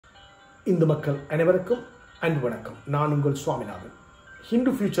இந்து மக்கள் அனைவருக்கும் அன்பு வணக்கம். நான் உங்கள் சுவாமிநாதன்.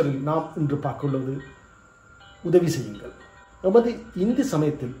 ஹிந்து ஃபியூச்சரில் நாம் இன்று பார்க்க உள்ளது உதவி செய்யுங்கள். நமது இந்து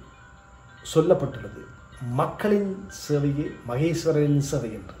சமயத்தில் சொல்லப்பட்டுள்ளது மக்களின் சேவையே மகேஸ்வரனின்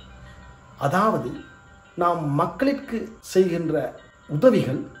சேவை என்று. அதாவது நாம் மக்களுக்கு செய்கின்ற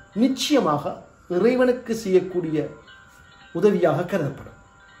உதவிகள் நிச்சயமாக இறைவனுக்கு செய்யக்கூடிய உதவியாக கருதப்படும்.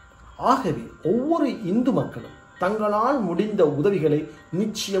 ஆகவே ஒவ்வொரு இந்து மக்களும் தங்களால் முடிந்த உதவிகளை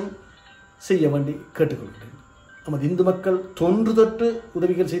நிச்சயம் செய்ய வேண்டி கேட்டுக்கொள்கிறேன். நமது இந்து மக்கள் தொன்று தொட்டு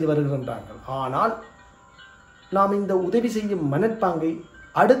உதவிகள் செய்து வருகின்றார்கள். ஆனால் நாம் இந்த உதவி செய்யும் மனப்பாங்கை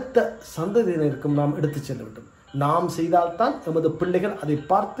அடுத்த சந்ததியினருக்கும் நாம் எடுத்துச் செல்ல வேண்டும். நாம் செய்தால்தான் நமது பிள்ளைகள் அதை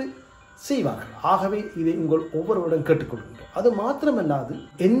பார்த்து செய்வார்கள். ஆகவே இதை உங்கள் ஒவ்வொருவருடன் கேட்டுக்கொள்கின்றோம். அது மாத்திரமல்லாது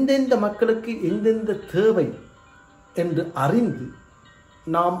எந்தெந்த மக்களுக்கு எந்தெந்த தேவை என்று அறிந்து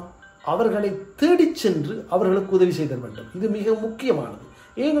நாம் அவர்களை தேடிச் சென்று அவர்களுக்கு உதவி செய்த வேண்டும். இது மிக முக்கியமானது.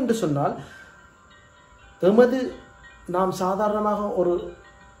 ஏனென்று சொன்னால் நாம் சாதாரணமாக ஒரு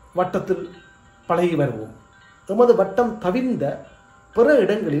வட்டத்தில் பழகி வருவோம். எமது வட்டம் தவிர்ந்த பிற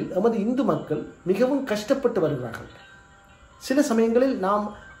இடங்களில் எமது இந்து மக்கள் மிகவும் கஷ்டப்பட்டு வருகிறார்கள். சில சமயங்களில் நாம்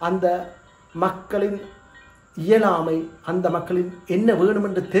அந்த மக்களின் இயலாமை, அந்த மக்களின் என்ன வேணும்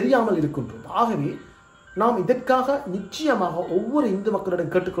என்று தெரியாமல் இருக்கின்றோம். ஆகவே நாம் இதற்காக நிச்சயமாக ஒவ்வொரு இந்து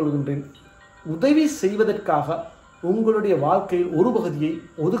மக்களிடம் கேட்டுக்கொள்கின்றேன், உதவி செய்வதற்காக உங்களுடைய வாழ்க்கையில் ஒரு பகுதியை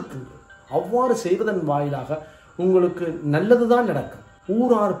ஒதுக்குங்கள். அவ்வாறு செய்வதன் வாயிலாக உங்களுக்கு நல்லதுதான் நடக்கும்.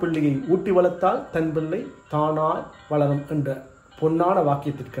 ஊரார் பிள்ளையை ஊட்டி வளர்த்தால் தன் பிள்ளை தானாய் வளரும் என்ற பொன்னான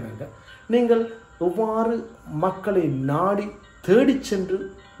வாக்கியத்திற்கிணங்க நீங்கள் எவ்வாறு மக்களை நாடி தேடிச் சென்று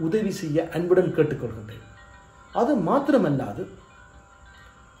உதவி செய்ய அன்புடன் கேட்டுக்கொள்கின்றேன். அது மாத்திரமல்லாது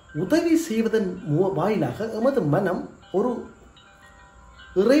உதவி செய்வதன் வாயிலாக எமது மனம் ஒரு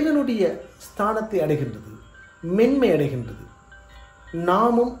இறைவனுடைய ஸ்தானத்தை அடைகின்றது, மென்மை அடைகின்றது.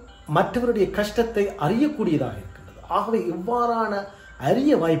 நாமும் மற்றவருடைய கஷ்டத்தை அறியக்கூடியதாக இருக்கின்றது. ஆகவே இவ்வாறான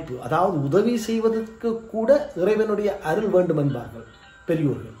அரிய வாய்ப்பு, அதாவது உதவி செய்வதற்கு கூட இறைவனுடைய அருள் வேண்டும் என்பார்கள்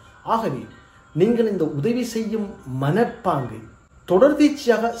பெரியோர்கள். ஆகவே நீங்கள் இந்த உதவி செய்யும் மனப்பாங்கை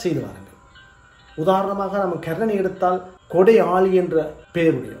தொடர்ந்தீர்ச்சியாக செய்து வாருங்கள். உதாரணமாக நம்ம கர்ணனை எடுத்தால் கொடை ஆளி என்ற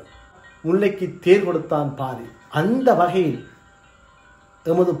பெயருடையவர், முல்லைக்கு தேர் கொடுத்தான் பாரி. அந்த வகையில்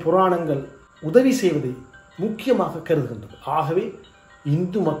எமது புராணங்கள் உதவி செய்வதை முக்கியமாக கருதுகின்றது. ஆகவே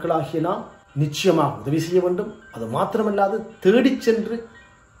இந்து மக்களாகிய நாம் நிச்சயமாக உதவி செய்ய வேண்டும். அது மாத்திரமல்லாது தேடிச் சென்று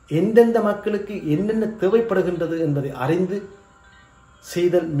எந்தெந்த மக்களுக்கு என்னென்ன தேவைப்படுகின்றது என்பதை அறிந்து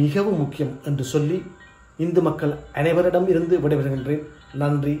செய்தல் மிகவும் முக்கியம் என்று சொல்லி இந்து மக்கள் அனைவரிடம் இருந்து விடைபெறுகின்றேன்.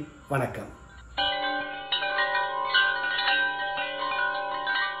 நன்றி, வணக்கம்.